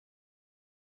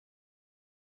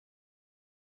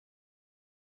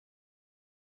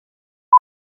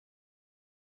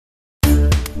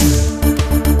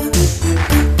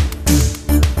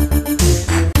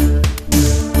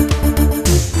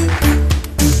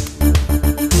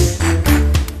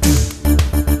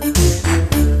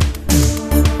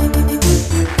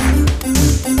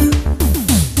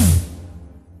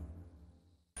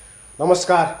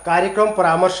नमस्कार, कार्यक्रम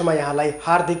परामर्शमा यहाँलाई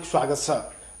हार्दिक स्वागत छ।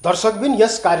 दर्शकबिन,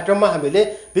 यस कार्यक्रममा हामीले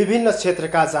विभिन्न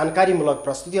क्षेत्रका जानकारीमूलक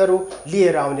प्रस्तुतिहरू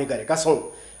लिएर आउने गरेका छौं।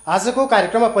 आजको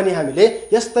कार्यक्रममा पनि हामीले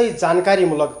यस्तै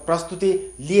जानकारीमूलक प्रस्तुति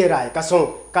लिएर आएका छौं।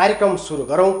 कार्यक्रम सुरु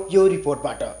गरौं यो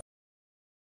रिपोर्टबाट।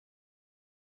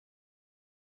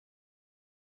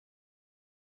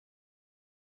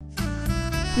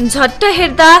 झट्ट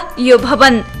हेर्दा यो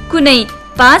भवन कुनै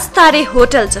 5 तारे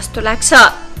होटल जस्तो लाग्छ,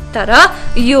 तर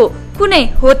यो कुनै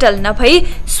होटल नभई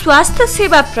स्वास्थ्य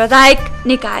सेवा प्रदायक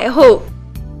निकाय हो।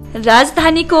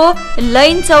 राजधानीको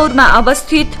लैनचौरमा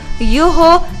अवस्थित यो हो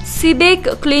सिबेक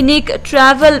क्लिनिक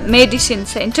ट्राभल मेडिसिन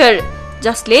सेन्टर,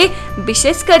 जसले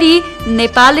विशेष गरी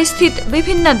नेपाल स्थित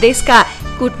विभिन्न देशका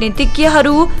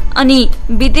कूटनीतिज्ञहरू अनि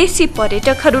विदेशी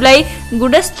पर्यटकहरूलाई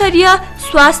गुणस्तरीय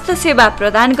स्वास्थ्य सेवा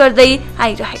प्रदान गर्दै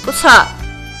आइरहेको छ।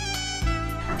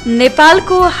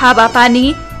 नेपालको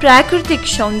हावापानी, प्राकृतिक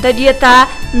सौन्दर्यता,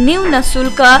 न्यून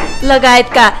शुल्क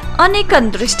लगायतका अनेकन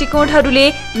दृष्टिकोणहरूले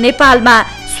नेपालमा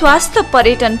स्वास्थ्य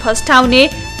पर्यटन फस्टाउने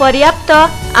पर्याप्त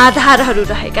आधारहरू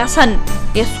रहेका छन्।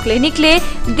 यस क्लिनिकले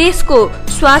देशको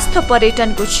स्वास्थ्य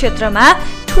पर्यटनको क्षेत्रमा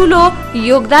ठूलो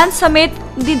योगदान समेत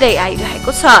दिँदै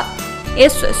आइरहेको छ।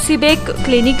 यस सिबेक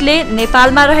क्लिनिकले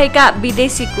नेपालमा रहेका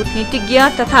विदेशी कूटनीतिज्ञ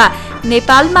तथा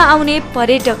नेपालमा आउने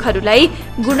पर्यटकहरूलाई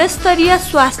गुणस्तरीय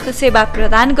स्वास्थ्य सेवा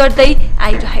प्रदान गर्दै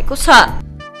आइरहेको छ।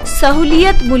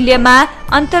 सहुलियत मूल्यमा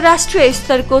अन्तर्राष्ट्रिय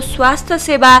स्तरको स्वास्थ्य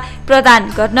सेवा प्रदान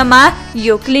गर्नमा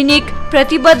यो क्लिनिक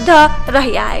प्रतिबद्ध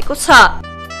रहिआएको छ।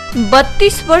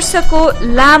 32 वर्षको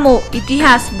लामो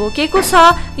इतिहास बोकेको छ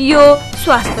यो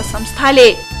स्वास्थ्य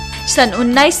संस्थाले। सन्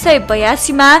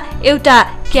 1982 मा एउटा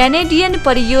क्यानेडियन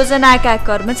परियोजनाका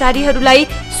कर्मचारीहरूलाई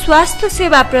स्वास्थ्य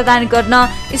सेवा प्रदान गर्न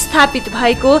स्थापित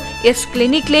भएको यस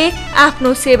क्लिनिकले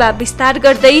आफ्नो सेवा विस्तार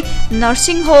गर्दै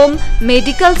नर्सिङ होम,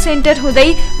 मेडिकल सेन्टर हुँदै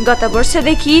गत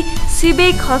वर्षदेखि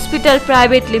सिबेक हस्पिटल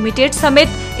प्राइभेट लिमिटेड समेत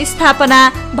स्थापना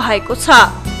भएको छ।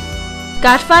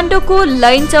 काठमाडौँको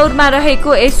लैनचौरमा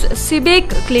रहेको यस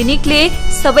सिबेक क्लिनिकले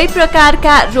सबै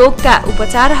प्रकारका रोगका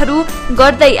उपचारहरू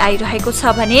गर्दै आइरहेको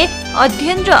छ भने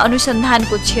अध्ययन र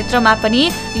अनुसन्धानको क्षेत्रमा पनि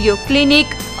यो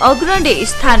क्लिनिक अग्रणी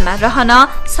स्थानमा रहन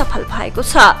सफल भएको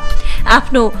छ।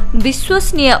 आफ्नो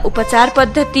विश्वसनीय उपचार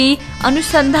पद्धति,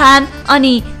 अनुसन्धान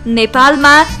अनि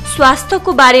नेपालमा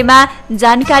स्वास्थ्यको बारेमा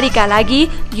जानकारीका लागि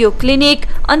यो क्लिनिक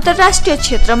अन्तर्राष्ट्रिय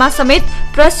क्षेत्रमा समेत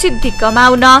प्रसिद्धि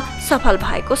कमाउन सफल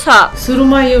भएको छ।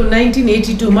 सुरुमा यो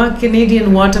 1982 मा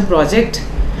Canadian water project,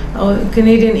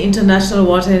 Canadian international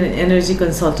water and energy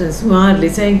कन्सल्टेन्ट्स, उहाँहरूले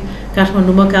चाहिँ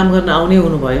काठमाडौँमा काम गर्न आउने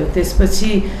हुनुभयो।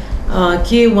 त्यसपछि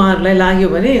के उहाँहरूलाई लाग्यो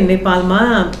भने नेपालमा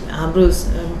हाम्रो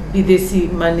विदेशी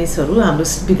मानिसहरू, हाम्रो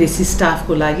विदेशी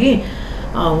स्टाफको लागि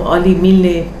अलि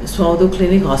मिल्ने सुहाउँदो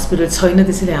क्लिनिक हस्पिटल छैन,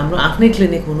 त्यसैले हाम्रो आफ्नै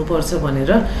क्लिनिक हुनुपर्छ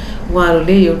भनेर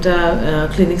उहाँहरूले एउटा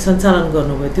क्लिनिक सञ्चालन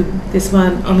गर्नुभयो। त्यसमा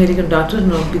अमेरिकन डाक्टर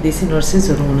र विदेशी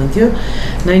नर्सेसहरू हुनुहुन्थ्यो।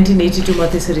 1982 मा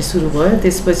त्यसरी सुरु भयो।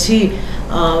 त्यसपछि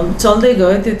चल्दै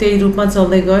गयो, त्यो त्यही रूपमा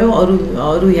चल्दै गयो।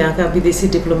 अरू यहाँका विदेशी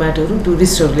डिप्लोमेटहरू,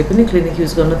 टुरिस्टहरूले पनि क्लिनिक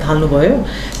युज गर्न थाल्नुभयो।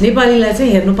 नेपालीलाई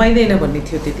चाहिँ हेर्नु पाइँदैन भन्ने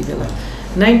थियो त्यति बेला।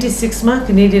 96 मा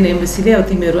कैनेडियन एम्बेसीले अब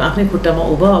तिमीहरू आफ्नै खुट्टामा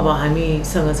उभ, अब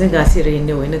हामीसँग चाहिँ गाँसिएर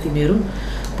हिँड्ने होइन तिमीहरू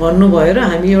भन्नुभयो र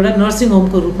हामी एउटा नर्सिङ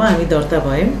होमको रूपमा हामी दर्ता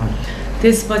भयौँ।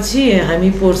 त्यसपछि हामी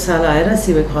पोहोर साल आएर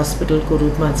सिवेक हस्पिटलको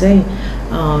रूपमा चाहिँ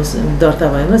दर्ता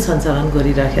भयौँ र सञ्चालन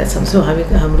गरिराखेका छौँ। सो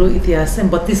हाम्रो इतिहास चाहिँ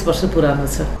 32 वर्ष पुरानो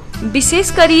छ।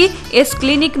 विशेष गरी यस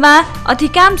क्लिनिकमा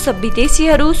अधिकांश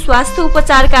विदेशीहरू स्वास्थ्य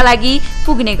उपचारका लागि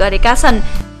पुग्ने गरेका छन्।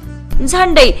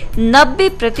 झण्डै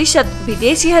 90%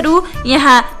 विदेशीहरू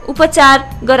यहाँ उपचार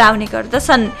गराउने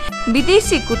गर्दछन्।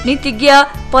 विदेशी कूटनीतिज्ञ,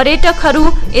 पर्यटकहरू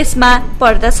यसमा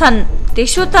पर्दछन्।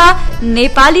 त्यसो त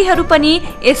नेपालीहरू पनि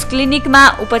यस क्लिनिकमा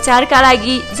उपचारका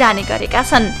लागि जाने गरेका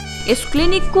छन्। यस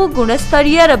क्लिनिकको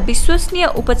गुणस्तरीय र विश्वसनीय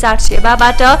उपचार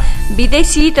सेवाबाट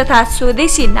विदेशी तथा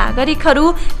स्वदेशी नागरिकहरू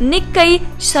निकै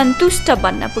सन्तुष्ट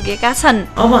बन्न पुगेका छन्।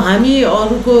 अब हामी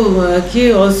अरूको के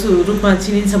रूपमा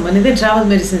चिनिन्छौँ भने चाहिँ travel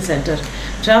medicine centre.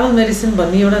 Travel medicine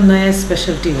भन्ने एउटा नयाँ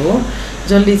स्पेसलिटी हो,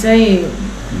 जसले चाहिँ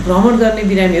भ्रमण गर्ने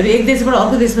बिरामीहरू, एक देशबाट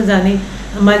अर्को देशमा जाने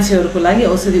मान्छेहरूको लागि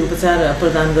औषधि उपचार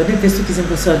प्रदान गर्ने त्यस्तो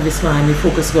किसिमको सर्भिसमा हामी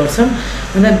फोकस गर्छौँ।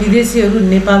 भन्दा विदेशीहरू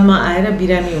नेपालमा आएर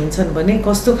बिरामी हुन्छन् भने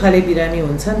कस्तो खाले बिरामी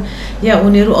हुन्छन्, या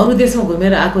उनीहरू अरू देशमा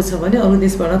घुमेर आएको छ भने अरू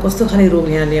देशबाट कस्तो खाले रोग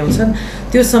यहाँ ल्याउँछन्,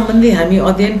 त्यो सम्बन्धी हामी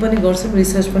अध्ययन पनि गर्छौँ,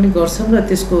 रिसर्च पनि गर्छौँ र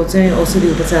त्यसको चाहिँ औषधि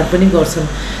उपचार पनि गर्छौँ।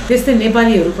 त्यस्तै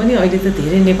नेपालीहरू पनि अहिले त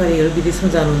धेरै नेपालीहरू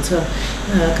विदेशमा जानुहुन्छ,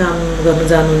 काम गर्न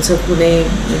जानुहुन्छ, कुनै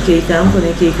केही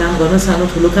काम गर्न, सानो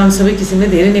ठुलो काम सबै किसिमले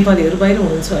धेरै नेपालीहरू बाहिर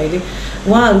हुनुहुन्छ अहिले।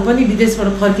 उहाँहरू पनि विदेशबाट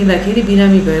फर्किँदाखेरि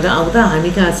बिरामी भएर आउँदा हामी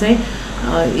कहाँ चाहिँ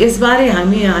यसबारे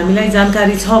हामीलाई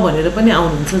जानकारी छ भनेर पनि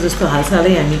आउनुहुन्छ। जस्तो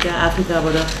हालसालै हामी त्यहाँ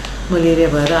अफ्रिकाबाट मलेरिया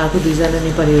भएर आएको 2 जना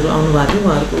नेपालीहरू आउनुभएको थियो,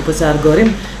 उहाँहरूको उपचार गऱ्यौँ।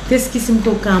 त्यस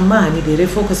किसिमको काममा हामी धेरै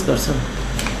फोकस गर्छौँ।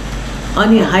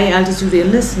 अनि हाई एल्टिट्युड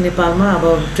इलनेस नेपालमा अब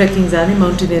ट्रेकिङ जाने,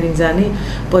 माउन्टेनियरिङ जाने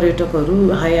पर्यटकहरू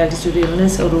हाई एल्टिट्युड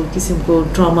इलनेस अरू किसिमको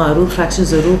ट्रमाहरू,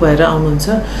 फ्र्याक्चर्सहरू भएर आउनुहुन्छ,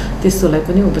 त्यस्तोलाई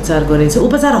पनि उपचार गरिन्छ।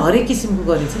 उपचार हरेक किसिमको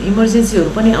गरिन्छ। इमर्जेन्सीहरू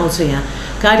पनि आउँछ यहाँ,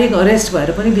 कार्डियक अरेस्ट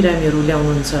भएर पनि बिरामीहरू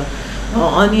ल्याउनुहुन्छ।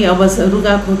 अनि अब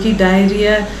रुगाखोकी,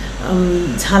 डायरिया,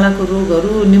 छालाको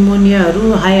रोगहरू, निमोनियाहरू,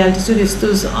 हाई एल्टिट्युड यस्तो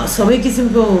सबै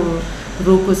किसिमको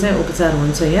रोगको चाहिँ उपचार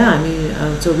हुन्छ। यहाँ हामी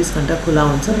 24 घण्टा खुला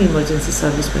हुन्छन्, इमर्जेन्सी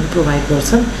सर्भिस पनि प्रोभाइड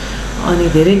गर्छन् अनि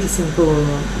धेरै किसिमको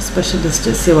स्पेशलिस्ट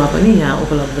सेवा पनि यहाँ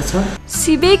उपलब्ध छ।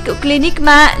 सिवेक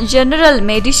क्लिनिकमा general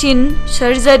medicine,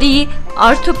 surgery,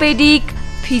 orthopaedic,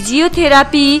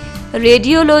 physiotherapy,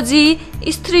 radiology,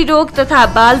 स्त्री रोग तथा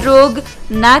बाल रोग,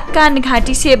 नाक कान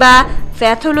घाँटी सेवा,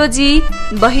 प्याथोलोजी,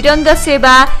 बहिरङ्ग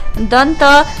सेवा, दन्त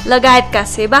लगायतका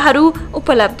सेवाहरू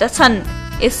उपलब्ध छन्।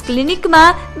 यस क्लिनिकमा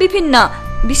विभिन्न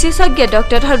विशेषज्ञ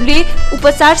डाक्टरहरूले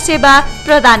उपचार सेवा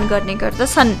प्रदान गर्ने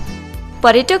गर्दछन्।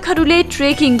 पर्यटकहरूले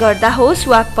ट्रेकिङ गर्दा होस्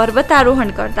वा पर्वतारोहण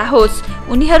गर्दा होस्,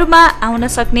 उनीहरूमा आउन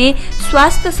सक्ने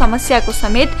स्वास्थ्य समस्याको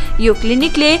समेत यो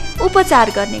क्लिनिकले उपचार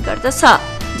गर्ने गर्दछ।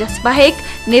 जसबाहेक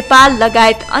नेपाल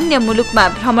लगायत अन्य मुलुकमा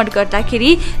भ्रमण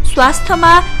गर्दाखेरि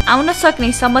स्वास्थ्यमा आउन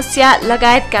सक्ने समस्या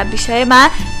लगायतका विषयमा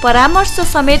परामर्श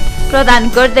समेत प्रदान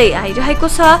गर्दै आइरहेको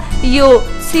छ यो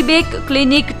सिवेक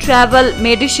क्लिनिक ट्राभल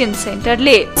मेडिसिन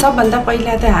सेन्टरले। सबभन्दा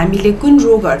पहिला त हामीले कुन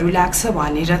रोगहरू लाग्छ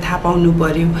भनेर थाहा पाउनु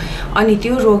पर्यो। अनि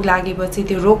त्यो रोग लागेपछि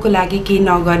त्यो रोगको लागि के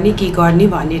नगर्ने के गर्ने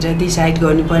भनेर डिसाइड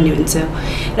गर्नुपर्ने हुन्छ।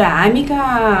 र हामी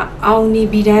कहाँ आउने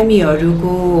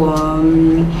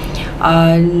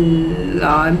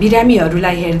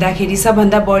बिरामीहरूलाई हेर्दाखेरि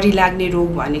सबभन्दा बढी लाग्ने रोग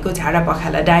भनेको झाडा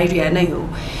पखाला, डायरिया नै हो।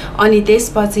 अनि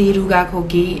त्यसपछि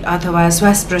रुगाखोकी अथवा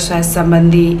श्वास प्रश्वास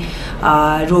सम्बन्धी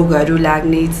रोगहरू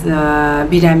लाग्ने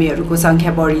बिरामीहरूको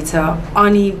सङ्ख्या बढी छ।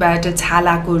 अनिबाट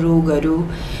छालाको रोगहरू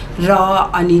र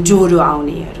अनि ज्वरो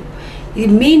आउनेहरू,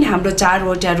 मेन हाम्रो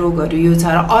 4वटा रोगहरू यो छ।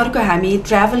 र अर्को हामी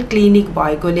ट्राभल क्लिनिक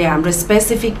भएकोले हाम्रो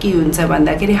स्पेसिफिक के हुन्छ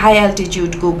भन्दाखेरि हाई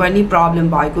एल्टिट्युडको पनि प्रब्लम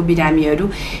भएको बिरामीहरू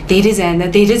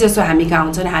धेरै जसो हामी कहाँ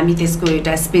आउँछन्। हामी त्यसको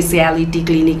एउटा स्पेसियालिटी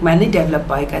क्लिनिकमा नै डेभलप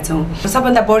भएका छौँ।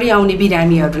 सबभन्दा बढी आउने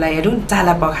बिरामीहरूलाई हेरौँ,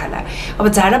 झाडा पखाला। अब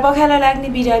झाडा पखाला लाग्ने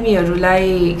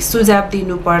बिरामीहरूलाई सुझाव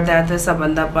दिनुपर्दा त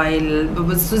सबभन्दा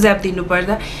पहिला सुझाव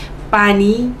दिनुपर्दा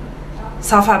पानी,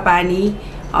 सफा पानी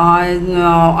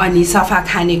अनि सफा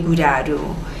खानेकुराहरू।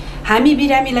 हामी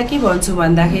बिरामीलाई के भन्छौँ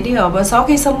भन्दाखेरि अब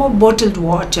सकेसम्म बोटल्ड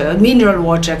वाटर, मिनरल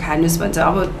वाटर खानुहोस् भन्छ।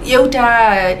 अब एउटा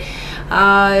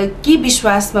के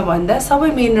विश्वासमा भन्दा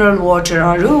सबै मिनरल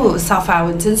वाटरहरू सफा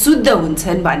हुन्छन्, शुद्ध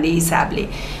हुन्छन् भन्ने हिसाबले।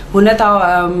 हुन त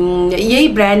यही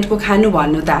ब्रान्डको खानु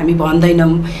भन्नु त हामी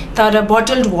भन्दैनौँ, तर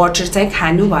बोटल्ड वाटर चाहिँ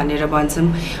खानु भनेर भन्छौँ।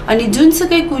 अनि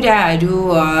जुनसुकै कुराहरू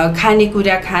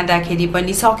खानेकुरा खाँदाखेरि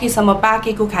पनि सकेसम्म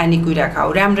पाकेको खानेकुरा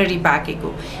खाऊ, राम्ररी पाकेको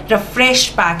र फ्रेस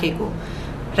पाकेको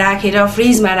राखेर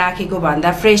फ्रिजमा राखेको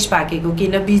भन्दा फ्रेस पाकेको।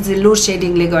 किन लोड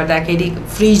सेडिङले गर्दाखेरि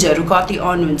फ्रिजहरू कति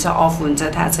अन हुन्छ अफ हुन्छ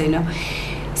थाहा छैन।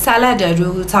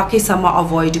 सलाडहरू सकेसम्म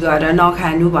अभोइड गरेर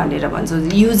नखानु भनेर भन्छौँ।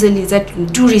 युजली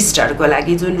चाहिँ टुरिस्टहरूको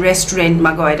लागि, जुन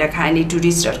रेस्टुरेन्टमा गएर खाने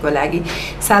टुरिस्टहरूको लागि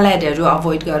सलाडहरू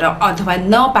अभोइड गरेर अथवा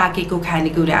नपाकेको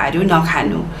खानेकुराहरू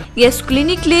नखानु। यस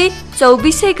क्लिनिकले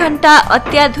 24 घण्टा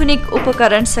अत्याधुनिक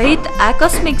उपकरण सहित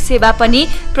आकस्मिक सेवा पनि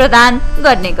प्रदान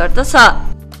गर्ने गर्दछ।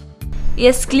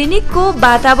 यस क्लिनिकको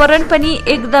वातावरण पनि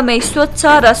एकदमै स्वच्छ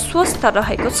र स्वस्थ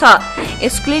रहेको छ।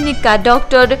 यस क्लिनिकका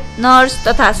डाक्टर, नर्स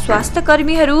तथा स्वास्थ्य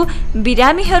कर्मीहरू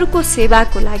बिरामीहरूको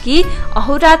सेवाको लागि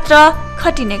अहोरात्र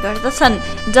खटिने गर्दछन्,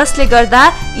 जसले गर्दा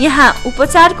यहाँ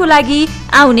उपचारको लागि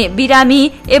आउने बिरामी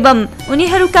एवं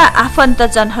उनीहरूका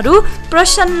आफन्तजनहरू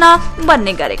प्रसन्न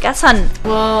बन्ने गरेका छन्।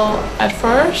 Well, at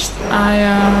first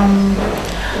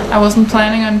I wasn't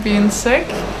planning on being sick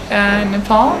in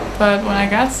Nepal, but when I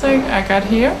got sick, I got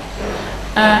here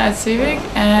at CIWEC,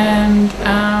 and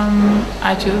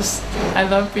I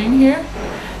love being here.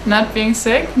 Not being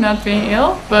sick, not being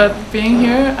ill, but being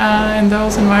here in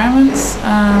those environments.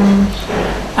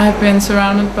 I've been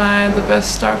surrounded by the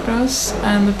best doctors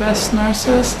and the best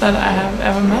nurses that I have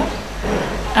ever met.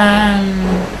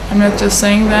 And I'm not just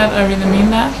saying that, I really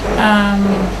mean that.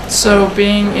 So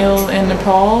being ill in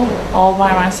Nepal all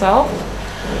by myself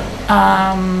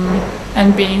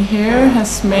and being here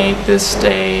has made this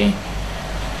day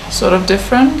sort of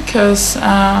different, because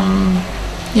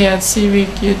at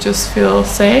CIWEC you just feel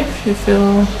safe, you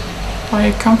feel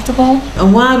quite comfortable.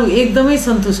 उहाँहरू एकदमै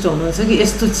सन्तुष्ट हुनुहुन्छ कि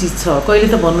यस्तो चिज छ। कहिले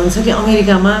त भन्नुहुन्छ कि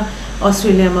अमेरिकामा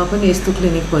अस्ट्रेलियामा पनि यस्तो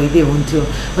क्लिनिक भइदिए हुन्थ्यो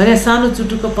भने सानो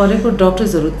चुटुक्क परेको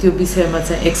डक्टर्सहरू त्यो विषयमा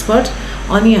चाहिँ एक्सपर्ट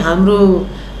अनि हाम्रो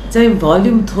चाहिँ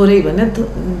भल्युम थोरै भने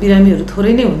बिरामीहरू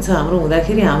थोरै नै हुन्छ हाम्रो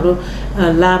हुँदाखेरि हाम्रो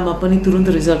ल्याबमा पनि तुरुन्त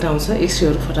रिजल्ट आउँछ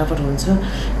एक्सरेहरू फटाफट हुन्छ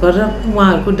गरेर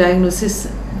उहाँहरूको डायग्नोसिस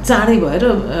चाँडै भएर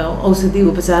औषधि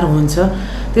उपचार हुन्छ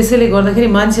त्यसैले गर्दाखेरि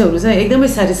मान्छेहरू चाहिँ एकदमै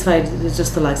सेटिस्फाइड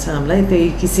जस्तो लाग्छ हामीलाई त्यही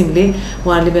किसिमले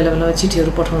उहाँहरूले बेला बेलामा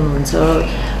चिठीहरू पठाउनुहुन्छ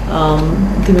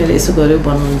तिमीले यसो गर्यो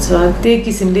भन्नुहुन्छ त्यही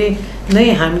किसिमले नै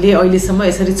हामीले अहिलेसम्म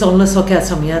यसरी चल्न सकेका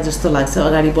छौँ यहाँ जस्तो लाग्छ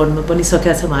अगाडि बढ्न पनि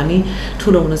सकेका छौँ हामी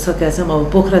ठुलो हुन सकेका छौँ अब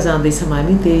पोखरा जाँदैछौँ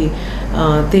हामी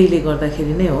त्यहीले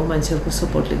गर्दाखेरि नै हो मान्छेहरूको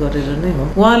सपोर्टले गरेर नै हो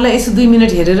उहाँहरूलाई यसो 2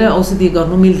 मिनट हेरेर औषधि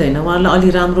गर्नु मिल्दैन उहाँहरूलाई अलि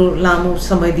राम्रो लामो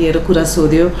समय दिएर कुरा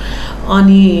सोध्यो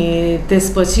अनि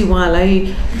त्यसपछि उहाँलाई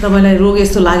तपाईँलाई रोग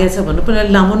यस्तो लागेछ भन्नु पनि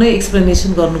लामो नै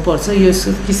एक्सप्लेनेसन गर्नुपर्छ यो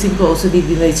किसिमको औषधि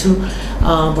दिँदैछु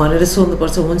भनेर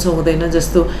सोध्नुपर्छ हुन्छ हुँदैन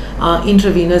जस्तो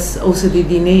इन्ट्राभिनस औषधि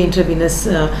दिने इन्ट्राभिनस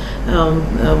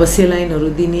अब सेलाइनहरू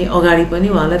दिने अगाडि पनि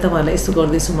उहाँलाई तपाईँहरूलाई यस्तो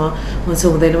गर्दैछु म हुन्छ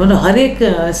हुँदैन भनेर हरेक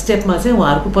स्टेपमा चाहिँ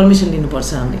उहाँहरूको पर्मिसन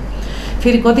लिनुपर्छ हामीले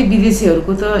फेरि कति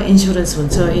विदेशीहरूको त इन्सुरेन्स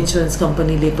हुन्छ इन्सुरेन्स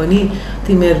कम्पनीले पनि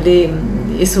तिमीहरूले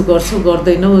यसो गर्छु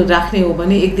गर्दैनौ राख्ने हो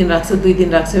भने 1 दिन राख्छौ 2 दिन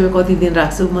राख्छौ कति दिन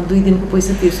राख्छौ म 2 दिनको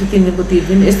पैसा तिर्छु 3 दिनको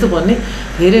तिर्दिन यस्तो भन्ने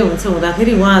धेरै हुन्छ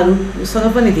हुँदाखेरि उहाँहरूसँग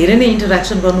पनि धेरै नै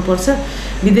इन्टरेक्सन गर्नुपर्छ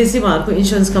विदेशी उहाँहरूको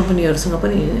इन्सुरेन्स कम्पनीहरूसँग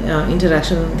पनि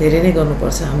इन्टरेक्सन धेरै नै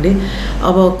गर्नुपर्छ हामीले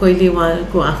अब कहिले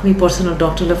उहाँको आफ्नै पर्सनल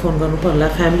डक्टरलाई फोन गर्नु पर्ला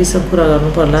फ्यामिलीसँग कुरा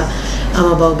गर्नु पर्ला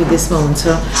आमा बाउ विदेशमा हुन्छ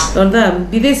गर्दा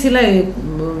विदेशीलाई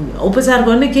उपचार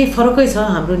गर्ने केही फरकै छ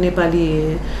हाम्रो नेपाली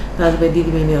दाजुभाइ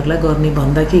दिदीबहिनीहरूलाई गर्ने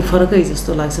भन्दा केही फरकै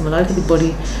जस्तो लाग्छ मलाई अलिकति बढी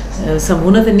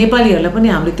हुन त नेपालीहरूलाई पनि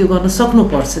हामीले त्यो गर्न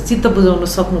सक्नुपर्छ चित्त बुझाउन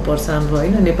सक्नुपर्छ हाम्रो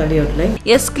होइन नेपालीहरूलाई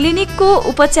यस क्लिनिकको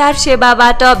उपचार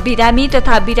सेवाबाट बिरामी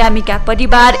तथा बिरामीका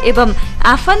परिवार एवं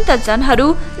आफन्तजनहरू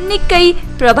निकै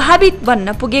प्रभावित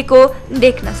बन्न पुगेको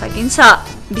देख्न सकिन्छ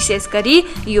विशेष गरी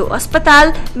यो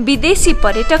अस्पताल विदेशी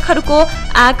पर्यटकहरूको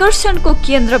आकर्षणको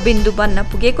केन्द्रबिन्दु बन्न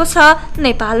पुगेको छ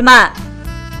नेपालमा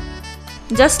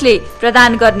जसले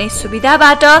प्रदान गर्ने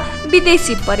सुविधाबाट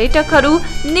विदेशी पर्यटकहरू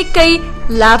निकै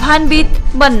लाभान्वित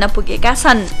बन्न पुगेका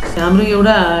छन् हाम्रो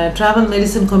एउटा ट्राभल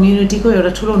मेडिसिन कम्युनिटीको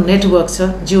एउटा ठुलो नेटवर्क छ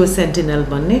जियो सेन्टिनल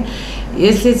भन्ने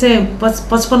यसले चाहिँ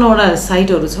 55 वटा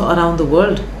साइटहरू छ अराउन्ड द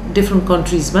वर्ल्ड डिफ्रेन्ट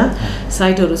कन्ट्रिजमा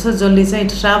साइटहरू छ जसले चाहिँ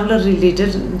ट्राभलर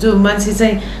रिलेटेड जो मान्छे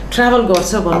चाहिँ ट्राभल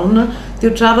गर्छ भनौँ न त्यो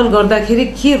ट्राभल गर्दाखेरि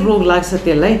के रोग लाग्छ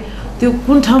त्यसलाई त्यो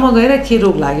कुन ठाउँमा गएर के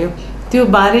रोग लाग्यो त्यो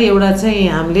बारे एउटा चाहिँ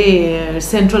हामीले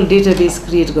सेन्ट्रल डेटाबेस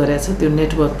क्रिएट गरेको छ त्यो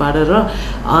नेटवर्कबाट र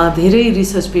धेरै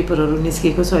रिसर्च पेपरहरू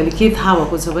निस्केको छ अहिले के थाहा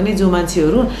भएको छ भने जो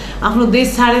मान्छेहरू आफ्नो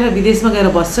देश छाडेर विदेशमा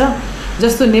गएर बस्छ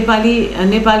जस्तो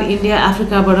नेपाल इन्डिया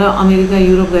अफ्रिकाबाट अमेरिका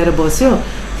युरोप गएर बस्यो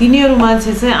तिनीहरू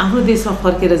मान्छे चाहिँ आफ्नो देशमा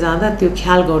फर्केर जाँदा त्यो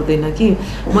ख्याल गर्दैन कि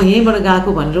म यहीँबाट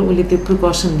गएको भनेर उसले त्यो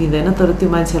प्रिकसन लिँदैन तर त्यो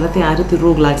मान्छेलाई त्यहाँ आएर त्यो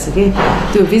रोग लाग्छ कि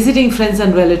त्यो visiting friends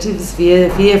and relatives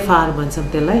VFR भन्छौँ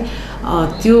त्यसलाई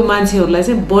त्यो मान्छेहरूलाई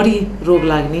चाहिँ बढी रोग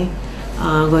लाग्ने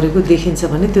गरेको देखिन्छ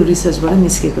भने त्यो रिसर्चबाट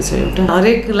निस्केको छ एउटा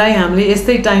हरेकलाई हामीले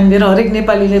यस्तै टाइम दिएर हरेक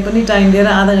नेपालीले पनि टाइम दिएर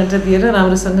आधा घन्टा दिएर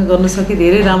राम्रोसँग गर्न सके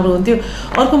धेरै राम्रो हुन्थ्यो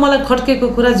अर्को मलाई खट्केको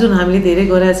कुरा जुन हामीले धेरै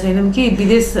गरेका छैनौँ कि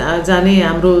विदेश जाने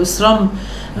हाम्रो श्रम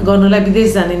गर्नलाई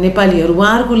विदेश जाने नेपालीहरू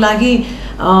उहाँहरूको लागि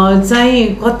चाहिँ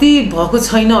कति भएको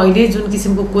छैन अहिले जुन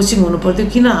किसिमको कोचिङ हुनु पर्थ्यो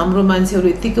किन हाम्रो मान्छेहरू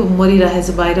यतिकै मरिरहेछ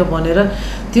बाहिर भनेर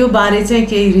त्यो बारे चाहिँ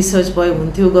केही रिसर्च भयो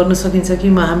हुन्थ्यो गर्न सकिन्छ कि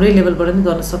हाम्रै लेभलबाट पनि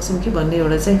गर्न सक्छौँ कि भन्ने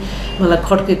एउटा चाहिँ मलाई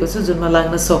खट्केको छ जुनमा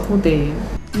लाग्न सकौँ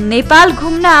त्यही नेपाल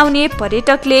घुम्न आउने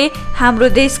पर्यटकले हाम्रो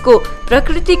देशको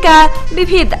प्रकृतिका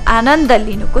विविध आनन्द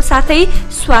लिनुको साथै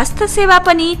स्वास्थ्य सेवा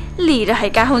पनि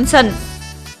लिइरहेका हुन्छन्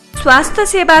स्वास्थ्य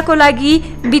सेवाको लागि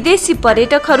विदेशी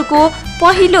पर्यटकहरूको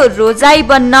पहिलो रोजाइ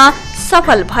बन्न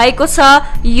सफल भएको छ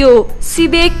यो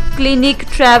CIWEC clinic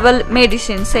travel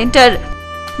medicine centre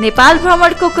Nepal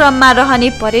भ्रमणको क्रममा रहने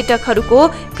पर्यटकहरूको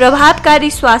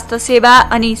प्रभावकारी स्वास्थ्य सेवा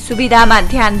अनि सुविधामा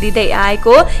ध्यान दिँदै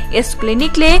आएको यस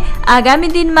क्लिनिकले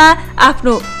आगामी दिनमा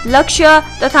आफ्नो लक्ष्य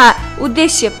तथा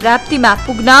उद्देश्य प्राप्तिमा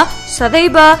पुग्न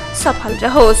सदैव सफल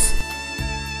रहोस्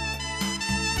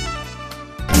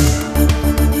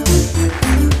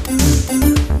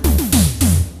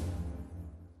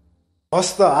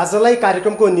हस्त आजलाई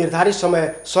कार्यक्रमको निर्धारित समय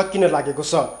सकिन लागेको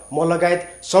छ म लगायत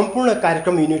सम्पूर्ण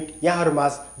कार्यक्रम युनिट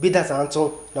यहाँहरूमाझ बिदा चाहन्छौँ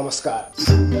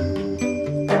नमस्कार